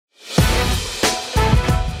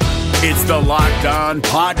It's the Locked On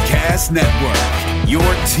Podcast Network, your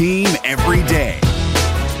team every day.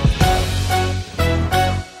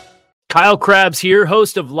 Kyle Krabs here,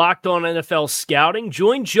 host of Locked On NFL Scouting.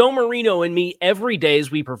 Join Joe Marino and me every day as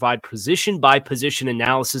we provide position-by-position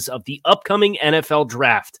analysis of the upcoming NFL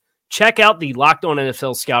Draft. Check out the Locked On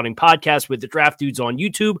NFL Scouting podcast with the Draft Dudes on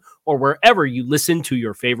YouTube or wherever you listen to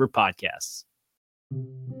your favorite podcasts.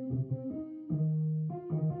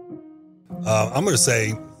 I'm going to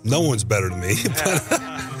say no one's better than me.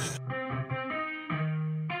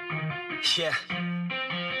 Yeah,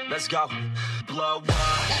 let's go. Blow up.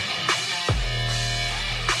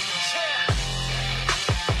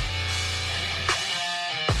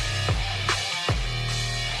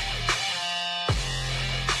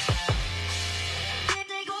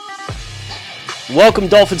 Welcome,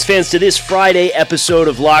 Dolphins fans, to this Friday episode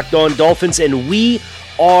of Locked On Dolphins, and we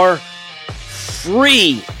are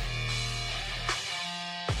free.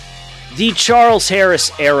 The Charles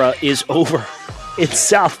Harris era is over in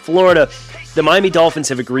South Florida. The Miami Dolphins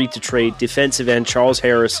have agreed to trade defensive end Charles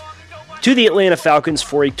Harris to the Atlanta Falcons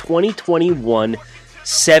for a 2021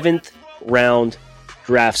 7th-round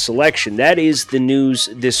draft selection. That is the news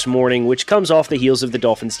this morning, which comes off the heels of the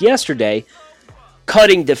Dolphins yesterday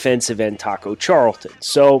cutting defensive end Taco Charlton.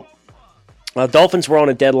 So, Dolphins were on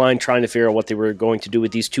a deadline trying to figure out what they were going to do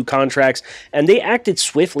with these two contracts, and they acted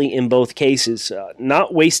swiftly in both cases,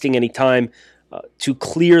 not wasting any time to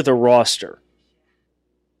clear the roster.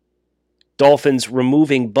 Dolphins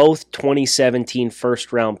removing both 2017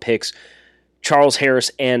 first-round picks, Charles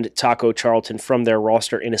Harris and Taco Charlton, from their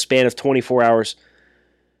roster in a span of 24 hours.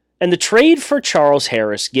 And the trade for Charles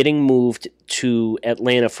Harris getting moved to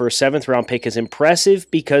Atlanta for a 7th-round pick is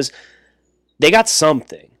impressive because they got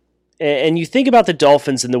something. And you think about the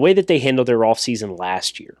Dolphins and the way that they handled their offseason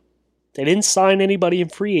last year. They didn't sign anybody in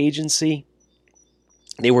free agency.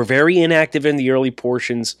 They were very inactive in the early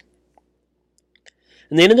portions.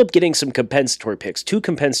 And they ended up getting some compensatory picks, 2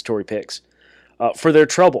 compensatory picks, for their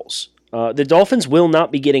troubles. The Dolphins will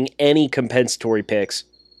not be getting any compensatory picks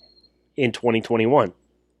in 2021.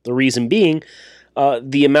 The reason being,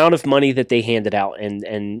 the amount of money that they handed out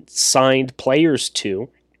and signed players to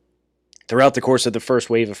throughout the course of the first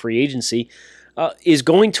wave of free agency is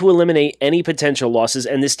going to eliminate any potential losses,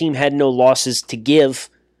 and this team had no losses to give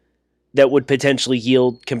that would potentially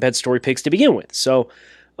yield compensatory picks to begin with. So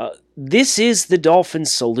this is the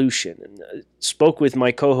Dolphins' solution. And, spoke with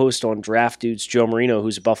my co-host on Draft Dudes, Joe Marino,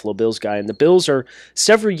 who's a Buffalo Bills guy, and the Bills are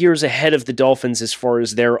several years ahead of the Dolphins as far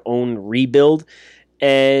as their own rebuild.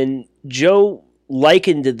 And Joe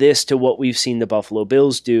likened this to what we've seen the Buffalo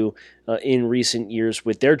Bills do in recent years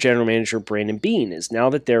with their general manager, Brandon Beane, is now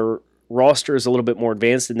that their roster is a little bit more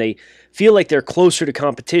advanced and they feel like they're closer to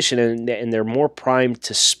competition and they're more primed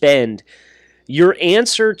to spend, your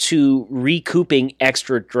answer to recouping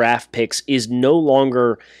extra draft picks is no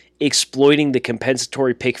longer exploiting the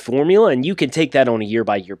compensatory pick formula, and you can take that on a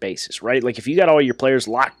year-by-year basis, right? Like if you got all your players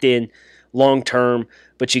locked in long-term,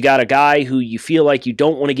 but you got a guy who you feel like you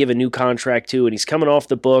don't want to give a new contract to, and he's coming off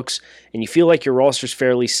the books, and you feel like your roster's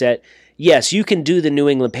fairly set, yes, you can do the New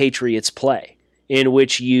England Patriots play, in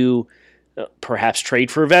which you perhaps trade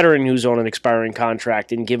for a veteran who's on an expiring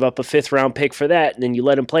contract and give up a 5th-round pick for that, and then you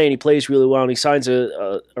let him play, and he plays really well, and he signs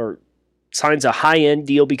a high-end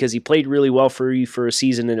deal because he played really well for you for a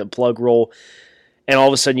season in a plug role, and all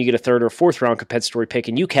of a sudden you get a 3rd or 4th-round compensatory pick,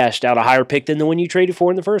 and you cashed out a higher pick than the one you traded for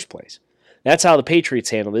in the first place. That's how the Patriots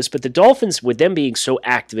handle this. But the Dolphins, with them being so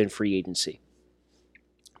active in free agency,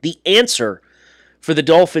 the answer for the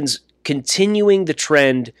Dolphins continuing the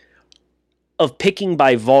trend of picking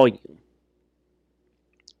by volume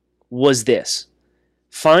was this.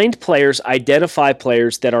 Find players, identify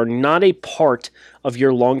players that are not a part of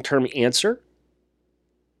your long-term answer,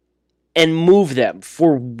 and move them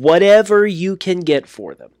for whatever you can get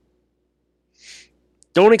for them.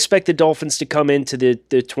 Don't expect the Dolphins to come into the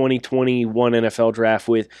 2021 NFL Draft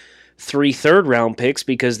with 3 third-round picks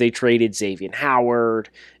because they traded Xavier Howard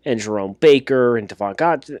and Jerome Baker and Devon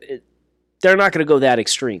Gott. They're not going to go that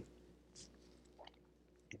extreme.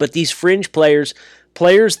 But these fringe players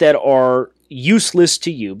that are useless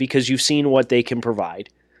to you because you've seen what they can provide,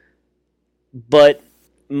 but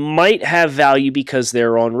might have value because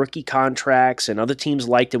they're on rookie contracts and other teams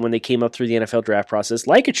liked them when they came up through the NFL draft process,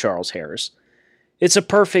 like a Charles Harris, it's a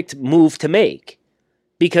perfect move to make.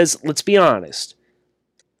 Because, let's be honest,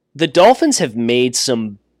 the Dolphins have made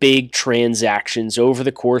some big transactions over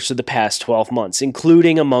the course of the past 12 months,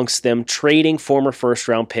 including amongst them trading former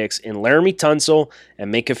first-round picks in Laramie Tunsil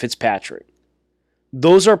and Minkah Fitzpatrick.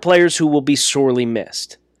 Those are players who will be sorely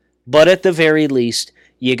missed. But at the very least,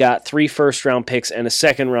 you got 3 first-round picks and a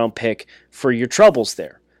second-round pick for your troubles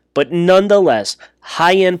there. But nonetheless,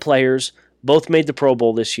 high-end players, both made the Pro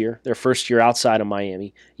Bowl this year, their first year outside of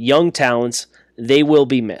Miami. Young talents, they will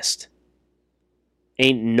be missed.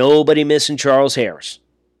 Ain't nobody missing Charles Harris.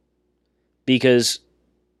 Because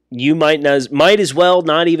you might as well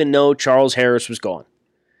not even know Charles Harris was gone,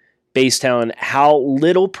 based on how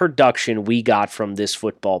little production we got from this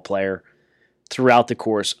football player throughout the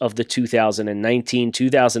course of the 2019,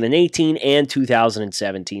 2018, and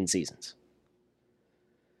 2017 seasons.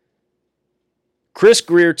 Chris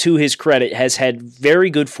Greer, to his credit, has had very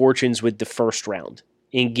good fortunes with the first round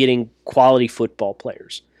in getting quality football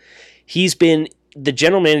players. He's been the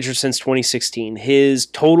general manager since 2016. His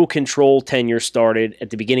total control tenure started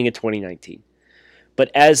at the beginning of 2019.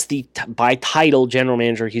 But as the by title general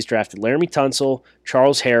manager, he's drafted Laramie Tunsil,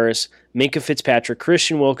 Charles Harris, Minkah Fitzpatrick,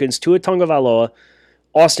 Christian Wilkins, Tua Tagovailoa,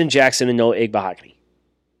 Austin Jackson, and Noah Igbinoghene.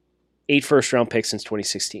 8 first-round picks since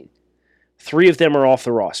 2016. 3 of them are off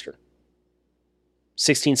the roster.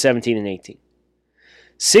 16, 17, and 18.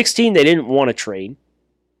 16, they didn't want to trade,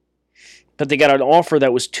 but they got an offer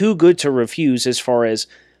that was too good to refuse as far as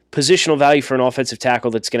positional value for an offensive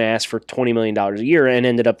tackle that's going to ask for $20 million a year and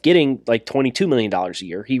ended up getting like $22 million a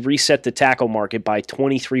year. He reset the tackle market by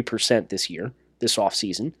 23% this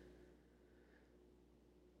offseason,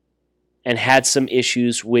 and had some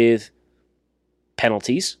issues with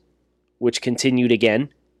penalties, which continued again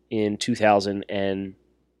in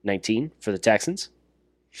 2019 for the Texans.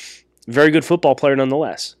 Very good football player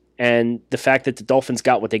nonetheless. And the fact that the Dolphins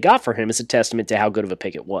got what they got for him is a testament to how good of a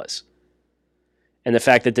pick it was. And the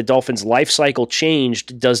fact that the Dolphins' life cycle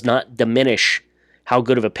changed does not diminish how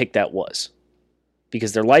good of a pick that was.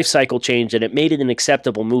 Because their life cycle changed and it made it an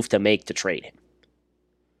acceptable move to make to trade him.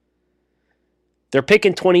 Their pick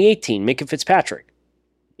in 2018, Minkah Fitzpatrick,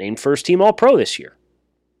 named first team All-Pro this year.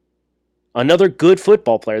 Another good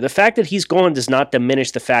football player. The fact that he's gone does not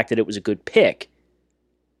diminish the fact that it was a good pick.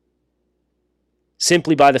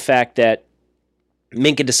 Simply by the fact that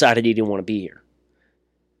Minkah decided he didn't want to be here.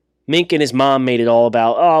 Mink and his mom made it all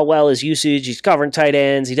about, oh, well, his usage, he's covering tight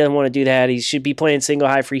ends, he doesn't want to do that, he should be playing single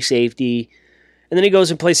high free safety. And then he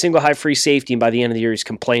goes and plays single high free safety, and by the end of the year, he's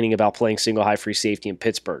complaining about playing single high free safety in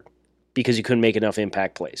Pittsburgh because he couldn't make enough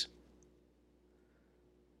impact plays.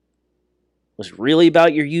 Was it really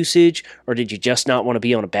about your usage, or did you just not want to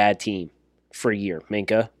be on a bad team for a year,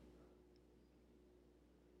 Minkah?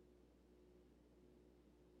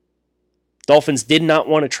 Dolphins did not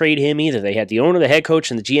want to trade him either. They had the owner, the head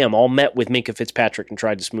coach, and the GM all met with Minkah Fitzpatrick and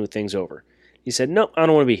tried to smooth things over. He said, no, I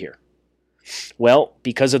don't want to be here. Well,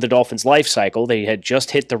 because of the Dolphins' life cycle, they had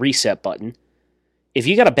just hit the reset button. If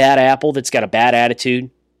you got a bad apple that's got a bad attitude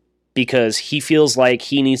because he feels like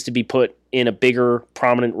he needs to be put in a bigger,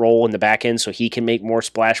 prominent role in the back end so he can make more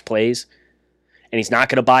splash plays, and he's not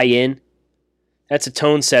going to buy in, that's a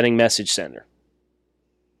tone-setting message sender.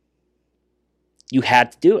 You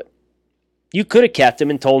had to do it. You could have kept him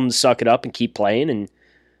and told him to suck it up and keep playing,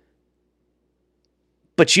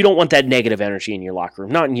 but you don't want that negative energy in your locker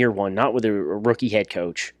room. Not in year one, not with a rookie head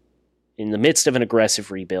coach, in the midst of an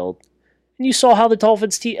aggressive rebuild. And you saw how the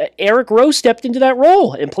Dolphins team, Eric Rowe stepped into that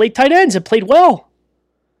role and played tight ends and played well.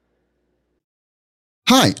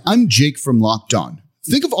 Hi, I'm Jake from Locked On.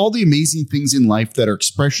 Think of all the amazing things in life that are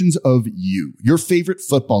expressions of you, your favorite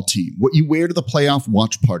football team, what you wear to the playoff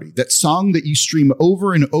watch party, that song that you stream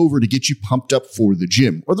over and over to get you pumped up for the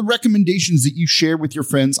gym, or the recommendations that you share with your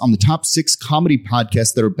friends on the top 6 comedy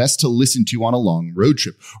podcasts that are best to listen to on a long road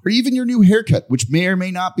trip, or even your new haircut, which may or may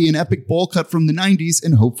not be an epic bowl cut from the 90s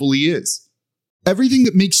and hopefully is. Everything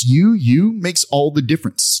that makes you, you makes all the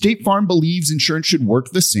difference. State Farm believes insurance should work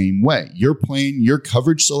the same way. Your plan, your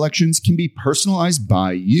coverage selections can be personalized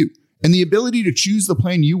by you. And the ability to choose the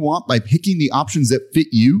plan you want by picking the options that fit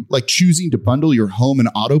you, like choosing to bundle your home and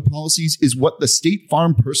auto policies, is what the State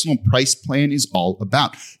Farm Personal Price Plan is all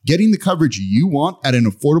about. Getting the coverage you want at an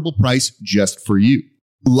affordable price just for you.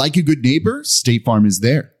 Like a good neighbor, State Farm is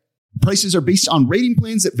there. Prices are based on rating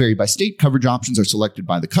plans that vary by state. Coverage options are selected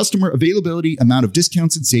by the customer. Availability, amount of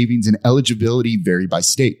discounts and savings, and eligibility vary by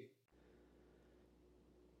state.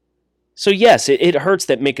 So yes, it hurts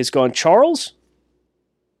that Minkah's gone. Charles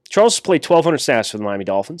has played 1,200 snaps for the Miami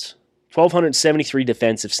Dolphins. 1,273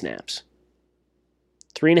 defensive snaps.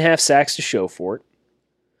 3.5 sacks to show for it.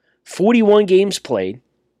 41 games played.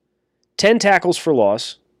 10 tackles for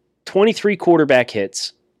loss. 23 quarterback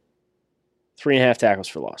hits. 3.5 tackles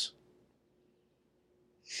for loss.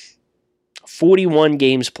 41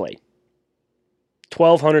 games played.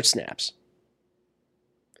 1,200 snaps.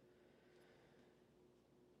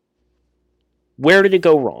 Where did it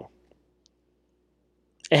go wrong?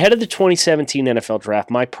 Ahead of the 2017 NFL Draft,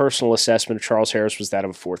 my personal assessment of Charles Harris was that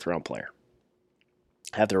of a fourth-round player.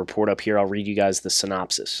 I have the report up here. I'll read you guys the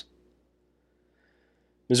synopsis.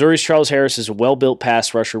 Missouri's Charles Harris is a well-built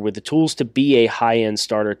pass rusher with the tools to be a high-end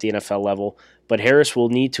starter at the NFL level, but Harris will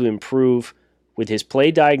need to improve with his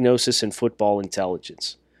play diagnosis and football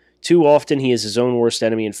intelligence. Too often, he is his own worst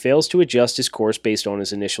enemy and fails to adjust his course based on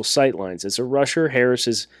his initial sightlines. As a rusher, Harris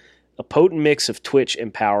is a potent mix of twitch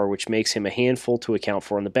and power, which makes him a handful to account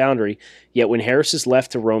for on the boundary. Yet when Harris is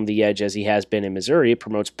left to roam the edge as he has been in Missouri, it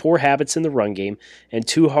promotes poor habits in the run game, and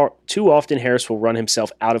too often Harris will run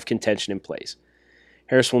himself out of contention in plays.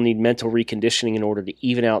 Harris will need mental reconditioning in order to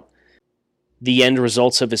even out the end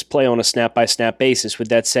results of his play on a snap-by-snap basis. With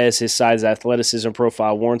that said, his size, athleticism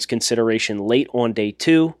profile warrants consideration late on day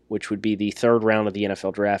 2, which would be the third round of the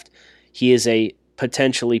NFL Draft. He is a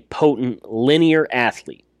potentially potent linear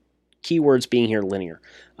athlete. Keywords being here linear.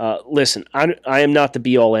 Listen, I am not the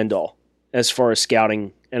be-all, end-all as far as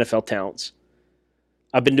scouting NFL talents.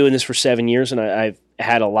 I've been doing this for 7 years, and I've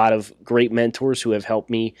had a lot of great mentors who have helped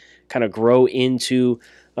me kind of grow into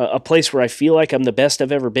a place where I feel like I'm the best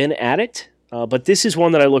I've ever been at it. But this is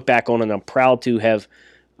one that I look back on, and I'm proud to have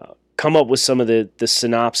come up with some of the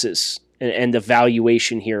synopsis and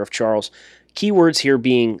evaluation here of Charles. Keywords here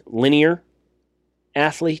being linear,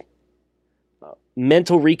 athlete,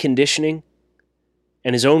 mental reconditioning,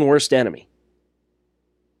 and his own worst enemy.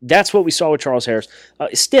 That's what we saw with Charles Harris.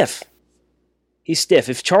 Stiff. He's stiff.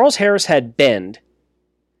 If Charles Harris had bend,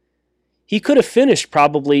 he could have finished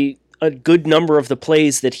probably a good number of the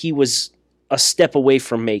plays that he was a step away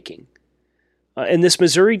from making. And this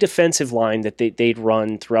Missouri defensive line that they'd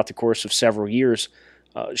run throughout the course of several years,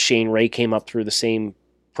 Shane Ray came up through the same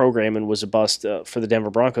program and was a bust for the Denver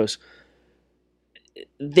Broncos.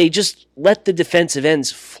 They just let the defensive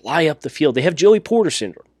ends fly up the field. They have Joey Porter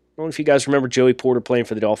syndrome. I don't know if you guys remember Joey Porter playing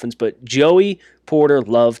for the Dolphins, but Joey Porter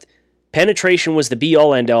loved penetration was the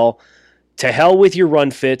be-all, end-all. To hell with your run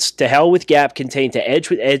fits. To hell with gap contain. To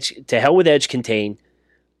hell with edge contain.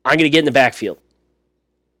 I'm going to get in the backfield.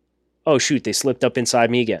 Oh, shoot, they slipped up inside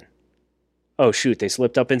me again. Oh, shoot, they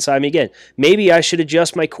slipped up inside me again. Maybe I should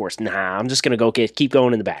adjust my course. Nah, I'm just going to keep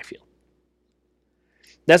going in the backfield.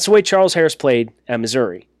 That's the way Charles Harris played at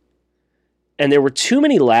Missouri. And there were too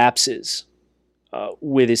many lapses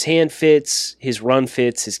with his hand fits, his run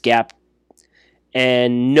fits, his gap,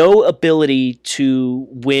 and no ability to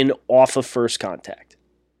win off of first contact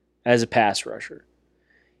as a pass rusher.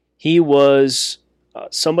 He was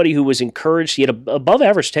somebody who was encouraged. He had an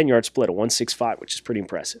above-average 10-yard split, a 1.65, which is pretty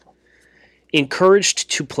impressive. Encouraged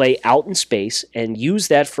to play out in space and use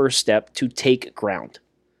that first step to take ground.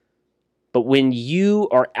 But when you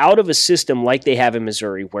are out of a system like they have in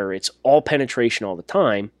Missouri, where it's all penetration all the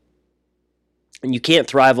time, and you can't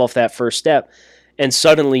thrive off that first step, and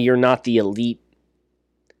suddenly you're not the elite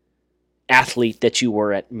athlete that you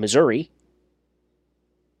were at Missouri,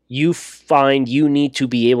 you find you need to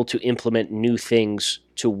be able to implement new things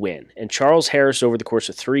to win. And Charles Harris, over the course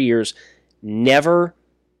of 3 years, never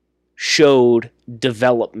showed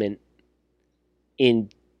development in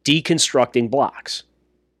deconstructing blocks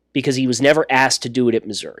because he was never asked to do it at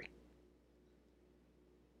Missouri.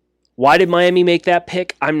 Why did Miami make that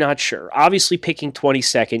pick? I'm not sure. Obviously, picking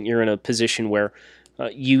 22nd, you're in a position where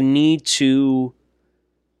you need to...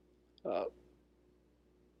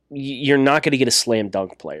 you're not going to get a slam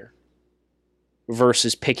dunk player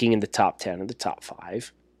versus picking in the top 10 or the top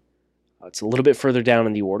 5. It's a little bit further down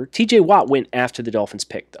in the order. TJ Watt went after the Dolphins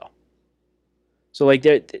pick, though. So,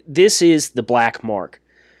 this is the black mark.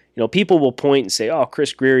 People will point and say, oh,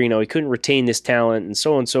 Chris Greer, he couldn't retain this talent and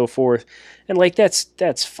so on and so forth. And,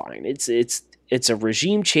 that's fine. It's a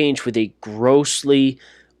regime change with a grossly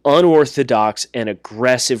unorthodox and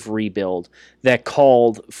aggressive rebuild that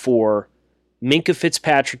called for Minkah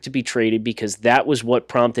Fitzpatrick to be traded because that was what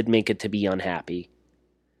prompted Minkah to be unhappy.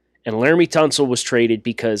 And Laramie Tunsil was traded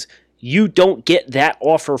because you don't get that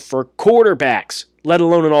offer for quarterbacks, let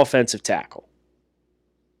alone an offensive tackle.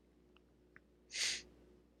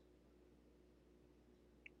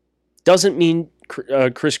 Doesn't mean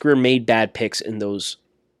Chris Greer made bad picks in those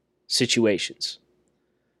situations.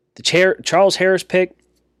 The Charles Harris pick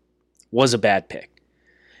was a bad pick.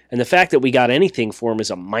 And the fact that we got anything for him is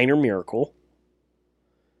a minor miracle.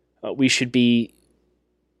 We should be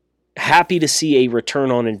happy to see a return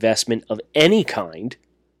on investment of any kind,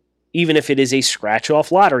 even if it is a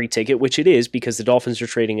scratch-off lottery ticket, which it is because the Dolphins are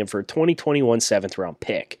trading him for a 2021 7th-round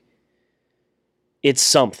pick. It's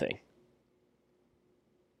something.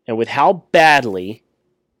 And with how badly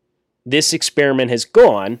this experiment has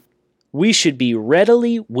gone, we should be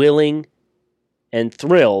readily willing and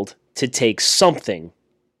thrilled to take something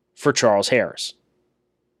for Charles Harris.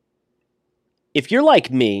 If you're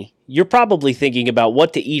like me, you're probably thinking about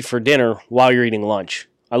what to eat for dinner while you're eating lunch.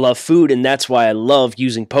 I love food, and that's why I love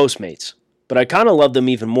using Postmates. But I kind of love them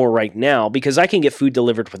even more right now because I can get food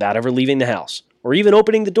delivered without ever leaving the house or even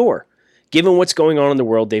opening the door. Given what's going on in the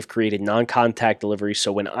world, they've created non-contact delivery,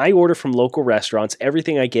 so when I order from local restaurants,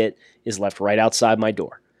 everything I get is left right outside my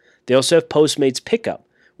door. They also have Postmates Pickup,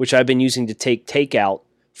 which I've been using to take takeout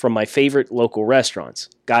from my favorite local restaurants.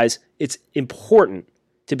 Guys, it's important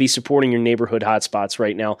to be supporting your neighborhood hotspots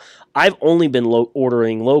right now. I've only been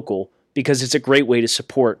ordering local because it's a great way to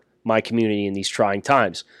support my community in these trying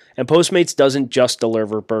times. And Postmates doesn't just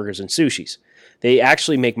deliver burgers and sushis. They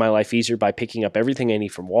actually make my life easier by picking up everything I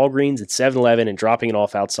need from Walgreens and 7-Eleven and dropping it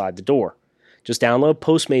off outside the door. Just download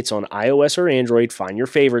Postmates on iOS or Android, find your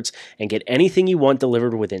favorites, and get anything you want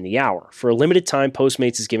delivered within the hour. For a limited time,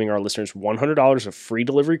 Postmates is giving our listeners $100 of free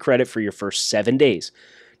delivery credit for your first 7 days.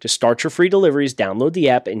 To start your free deliveries, download the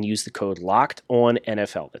app and use the code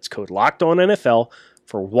LOCKEDONNFL. That's code LOCKEDONNFL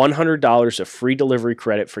for $100 of free delivery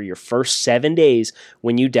credit for your first 7 days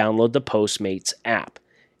when you download the Postmates app.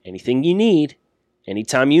 Anything you need,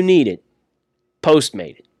 anytime you need it,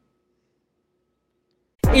 Postmate it.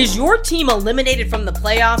 Is your team eliminated from the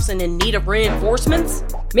playoffs and in need of reinforcements?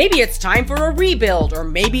 Maybe it's time for a rebuild, or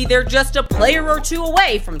maybe they're just a player or two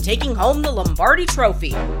away from taking home the Lombardi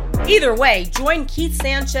Trophy. Either way, join Keith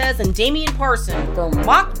Sanchez and Damian Parson for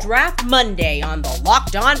Mock Draft Monday on the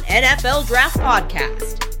Locked On NFL Draft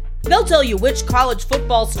Podcast. They'll tell you which college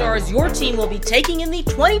football stars your team will be taking in the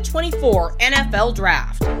 2024 NFL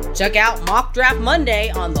Draft. Check out Mock Draft Monday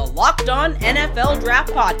on the Locked On NFL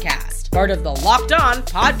Draft Podcast, part of the Locked On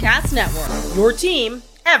Podcast Network. Your team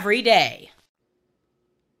every day.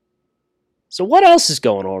 So what else is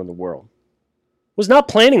going on in the world? Was not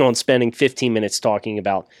planning on spending 15 minutes talking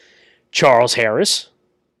about Charles Harris,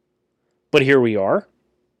 but here we are.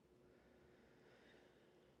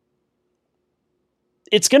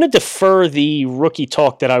 It's going to defer the rookie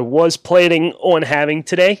talk that I was planning on having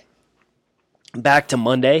today back to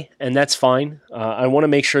Monday, and that's fine. I want to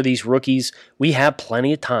make sure these rookies, we have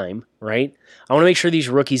plenty of time, right? I want to make sure these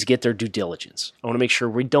rookies get their due diligence. I want to make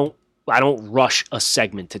sure I don't rush a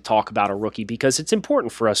segment to talk about a rookie because it's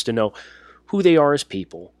important for us to know who they are as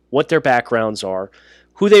people, what their backgrounds are,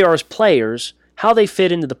 who they are as players, how they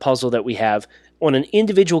fit into the puzzle that we have on an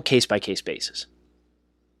individual case-by-case basis.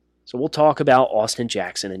 So we'll talk about Austin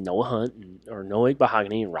Jackson and Noah Hunt, or Noah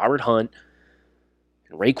Bahogany and Robert Hunt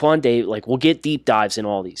and Raekwon Davis. Like, we'll get deep dives in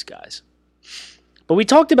all these guys. But we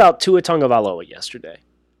talked about Tua Tagovailoa yesterday.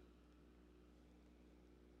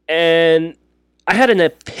 And I had an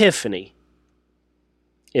epiphany,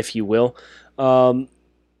 if you will. Tua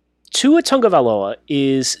Tagovailoa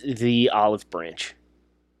is the olive branch.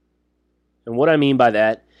 And what I mean by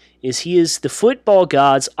that is he is the football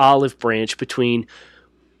god's olive branch between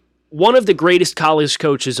one of the greatest college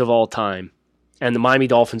coaches of all time and the Miami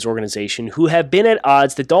Dolphins organization, who have been at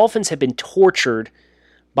odds. The Dolphins have been tortured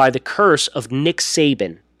by the curse of Nick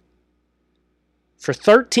Saban for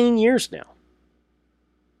 13 years now.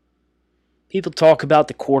 People talk about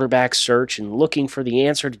the quarterback search and looking for the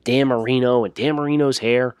answer to Dan Marino and Dan Marino's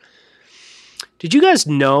hair. Did you guys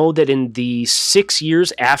know that in the 6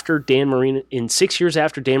 years after Dan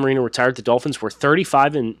Marino retired, the Dolphins were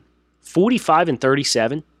 45 and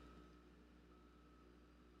 37?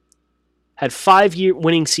 Had 5-year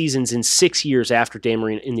winning seasons in 6 years after Dan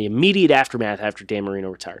Marino, in the immediate aftermath after Dan Marino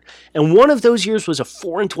retired. And one of those years was a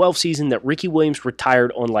 4-12 season that Ricky Williams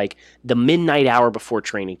retired on like the midnight hour before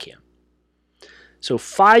training camp. So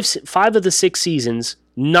five of the 6 seasons,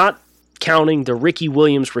 not counting the Ricky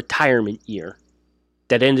Williams retirement year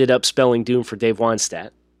that ended up spelling doom for Dave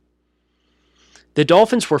Weinstadt, the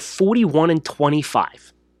Dolphins were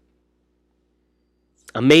 41-25.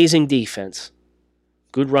 Amazing defense.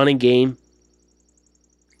 Good running game.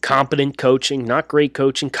 Competent coaching. Not great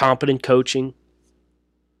coaching, competent coaching.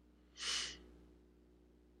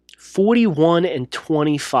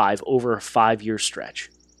 41-25 over a 5-year stretch.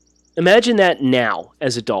 Imagine that now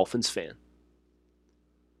as a Dolphins fan.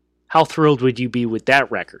 How thrilled would you be with that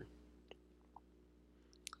record?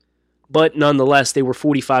 But nonetheless, they were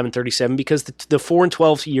 45-37 because the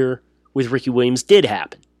 4-12 year with Ricky Williams did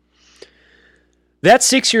happen. That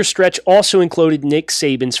 6-year stretch also included Nick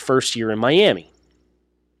Saban's first year in Miami.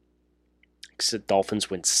 The Dolphins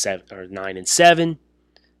went 9-7,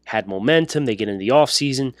 had momentum. They get into the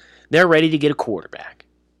offseason. They're ready to get a quarterback.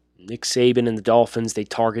 Nick Saban and the Dolphins, they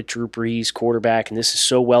target Drew Brees, quarterback, and this is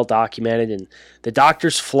so well documented. And the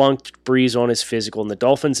doctors flunked Brees on his physical, and the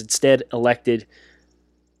Dolphins instead elected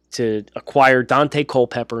to acquire Dante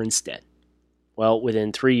Culpepper instead. Well,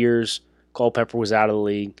 within 3 years, Culpepper was out of the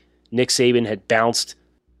league. Nick Saban had bounced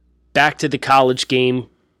back to the college game,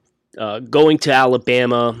 going to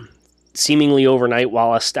Alabama seemingly overnight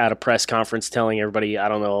while at a press conference telling everybody, I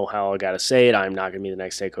don't know how I got to say it, I'm not going to be the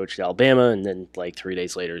next head coach at Alabama. And then like 3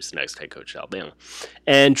 days later, he's the next head coach at Alabama.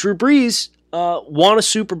 And Drew Brees won a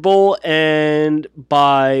Super Bowl, and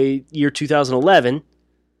by year 2011,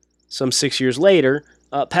 some 6 years later,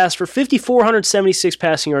 passed for 5,476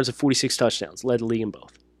 passing yards and 46 touchdowns, led the league in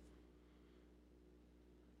both.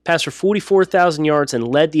 Passed for 44,000 yards and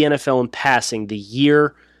led the NFL in passing the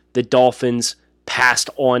year the Dolphins passed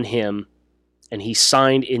on him, and he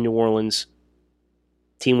signed in New Orleans.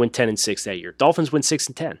 Team went 10-6 that year. Dolphins went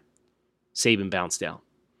 6-10. Saban bounced out.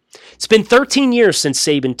 It's been 13 years since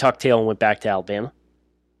Saban tucked tail and went back to Alabama.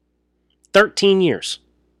 13 years.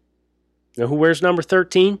 You know who wears number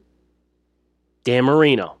 13? Dan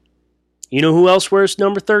Marino. You know who else wears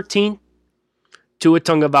number 13? Tua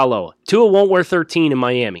Tagovailoa. Tua won't wear 13 in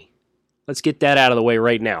Miami. Let's get that out of the way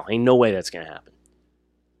right now. Ain't no way that's going to happen.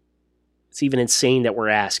 It's even insane that we're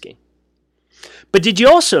asking. But did you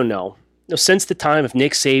also know, since the time of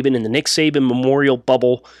Nick Saban and the Nick Saban Memorial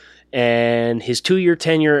Bubble and his 2-year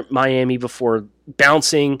tenure at Miami before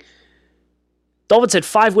bouncing, Dolphins had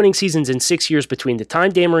 5 winning seasons in 6 years between the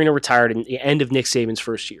time Dan Marino retired and the end of Nick Saban's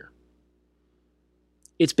first year.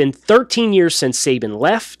 It's been 13 years since Saban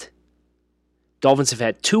left. Dolphins have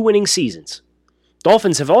had 2 winning seasons.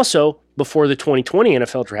 Dolphins have also, before the 2020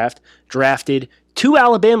 NFL draft, drafted 2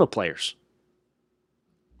 Alabama players.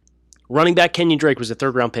 Running back Kenyon Drake was a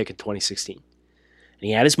 3rd-round pick in 2016. And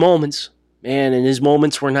he had his moments. Man, and his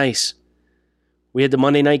moments were nice. We had the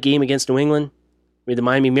Monday night game against New England. We had the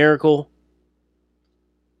Miami Miracle.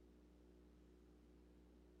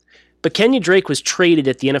 But Kenyon Drake was traded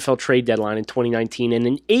at the NFL trade deadline in 2019, and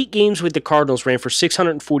in 8 games with the Cardinals ran for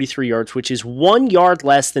 643 yards, which is 1 yard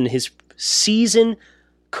less than his season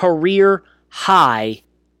career high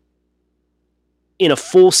in a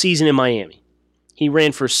full season in Miami. He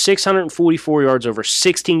ran for 644 yards over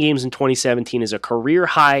 16 games in 2017 as a career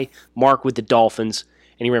high mark with the Dolphins,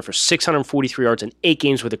 and he ran for 643 yards in 8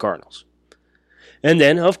 games with the Cardinals. And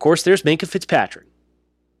then, of course, there's Minkah Fitzpatrick.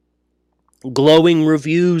 Glowing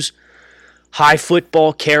reviews, high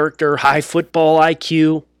football character, high football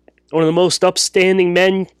IQ, one of the most upstanding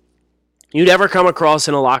men you'd ever come across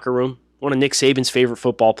in a locker room, one of Nick Saban's favorite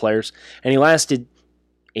football players, and he lasted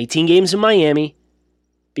 18 games in Miami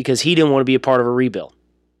because he didn't want to be a part of a rebuild.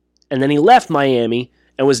 And then he left Miami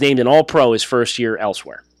and was named an All-Pro his first year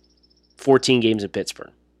elsewhere. 14 games in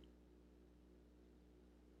Pittsburgh.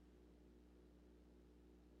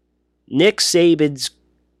 Nick Saban's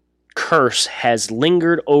curse has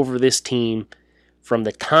lingered over this team from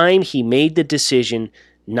the time he made the decision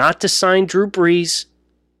not to sign Drew Brees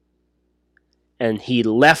and he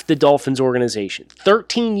left the Dolphins organization.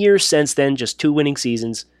 13 years since then, just 2 winning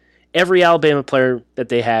seasons. Every Alabama player that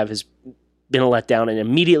they have has been a letdown and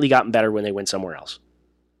immediately gotten better when they went somewhere else.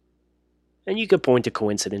 And you could point to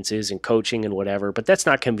coincidences and coaching and whatever, but that's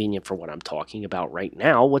not convenient for what I'm talking about right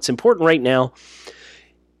now. What's important right now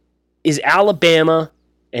is Alabama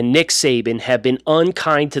and Nick Saban have been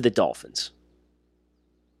unkind to the Dolphins.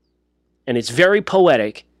 And it's very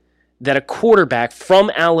poetic that a quarterback from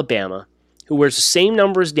Alabama who wears the same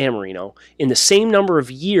number as Dan Marino in the same number of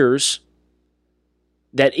years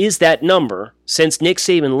that is that number since Nick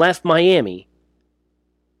Saban left Miami,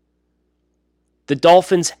 the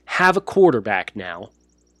Dolphins have a quarterback now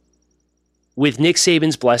with Nick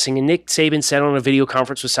Saban's blessing. And Nick Saban said on a video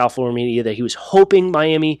conference with South Florida Media that he was hoping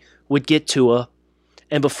Miami would get Tua.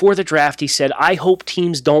 And before the draft, he said, I hope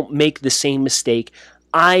teams don't make the same mistake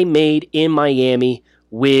I made in Miami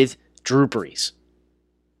with Drew Brees.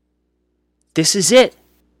 This is it.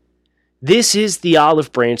 This is the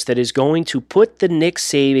olive branch that is going to put the Nick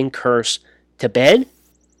Saban curse to bed.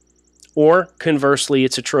 Or conversely,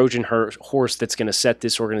 it's a Trojan horse that's going to set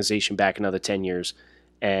this organization back another 10 years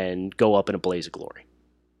and go up in a blaze of glory.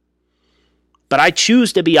 But I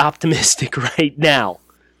choose to be optimistic right now.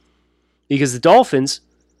 Because the Dolphins,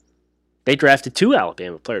 they drafted 2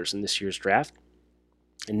 Alabama players in this year's draft.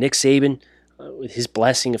 And Nick Saban, with his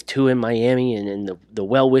blessing of Tua in Miami and the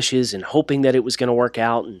well wishes and hoping that it was going to work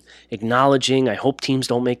out and acknowledging, I hope teams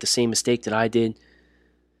don't make the same mistake that I did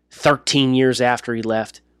 13 years after he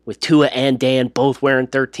left, with Tua and Dan both wearing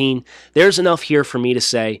 13. There's enough here for me to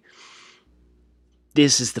say,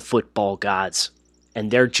 this is the football gods and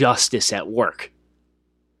their justice at work.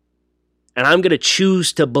 And I'm going to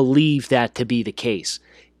choose to believe that to be the case.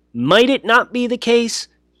 Might it not be the case?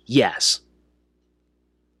 Yes.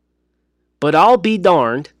 But I'll be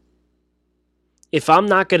darned if I'm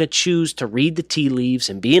not going to choose to read the tea leaves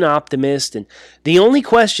and be an optimist, and the only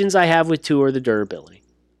questions I have with Tua are the durability.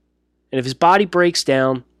 And if his body breaks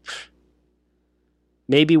down,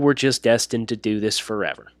 maybe we're just destined to do this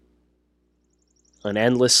forever. An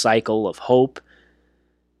endless cycle of hope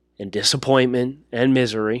and disappointment and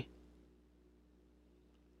misery.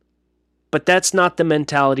 But that's not the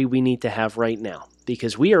mentality we need to have right now,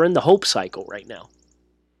 because we are in the hope cycle right now.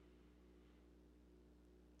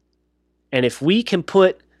 And if we can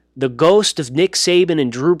put the ghost of Nick Saban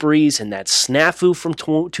and Drew Brees and that snafu from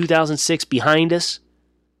 2006 behind us,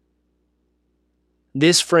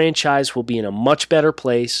 this franchise will be in a much better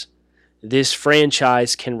place. This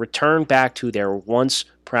franchise can return back to their once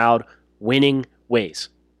proud winning ways.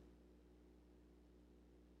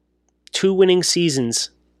 2 winning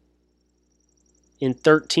seasons in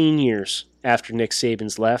 13 years after Nick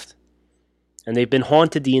Saban's left. And they've been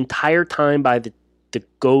haunted the entire time by the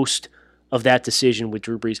ghost of that decision with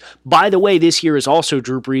Drew Brees. By the way, this year is also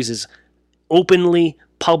Drew Brees' openly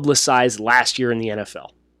publicized last year in the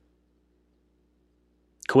NFL.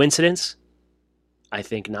 Coincidence? I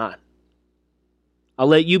think not. I'll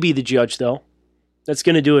let you be the judge, though. That's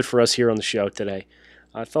going to do it for us here on the show today.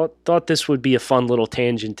 I thought this would be a fun little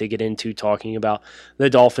tangent to get into, talking about the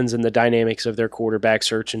Dolphins and the dynamics of their quarterback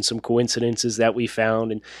search and some coincidences that we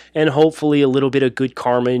found, and hopefully a little bit of good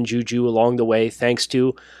karma and juju along the way, thanks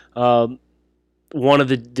to one of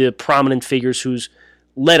the prominent figures who's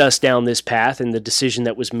led us down this path and the decision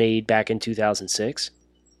that was made back in 2006.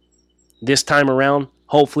 This time around,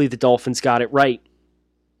 hopefully the Dolphins got it right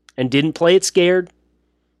and didn't play it scared,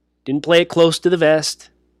 didn't play it close to the vest.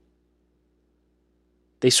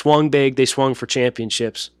 They swung big. They swung for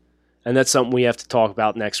championships. And that's something we have to talk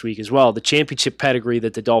about next week as well. The championship pedigree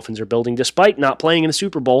that the Dolphins are building, despite not playing in a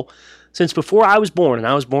Super Bowl since before I was born, and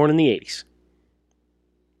I was born in the 80s.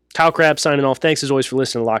 Kyle Crabb signing off. Thanks as always for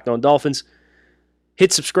listening to Locked On Dolphins.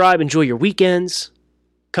 Hit subscribe. Enjoy your weekends.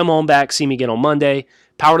 Come on back. See me again on Monday.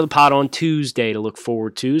 Power to the Pod on Tuesday to look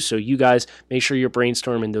forward to. So you guys make sure you're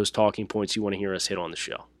brainstorming those talking points you want to hear us hit on the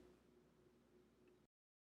show.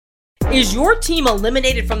 Is your team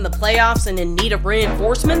eliminated from the playoffs and in need of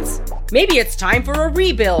reinforcements? Maybe it's time for a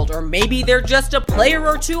rebuild, or maybe they're just a player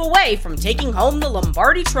or two away from taking home the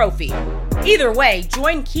Lombardi Trophy. Either way,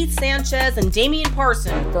 join Keith Sanchez and Damian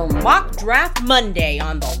Parson for Mock Draft Monday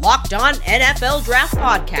on the Locked On NFL Draft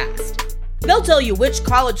Podcast. They'll tell you which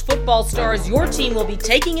college football stars your team will be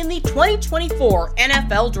taking in the 2024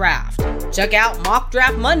 NFL Draft. Check out Mock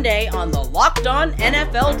Draft Monday on the Locked On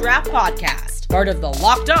NFL Draft Podcast, part of the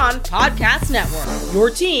Locked On Podcast Network, your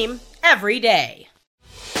team every day.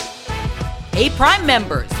 Hey, Prime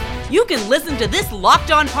members, you can listen to this Locked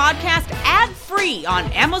On podcast ad-free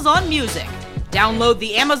on Amazon Music. Download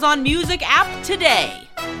the Amazon Music app today.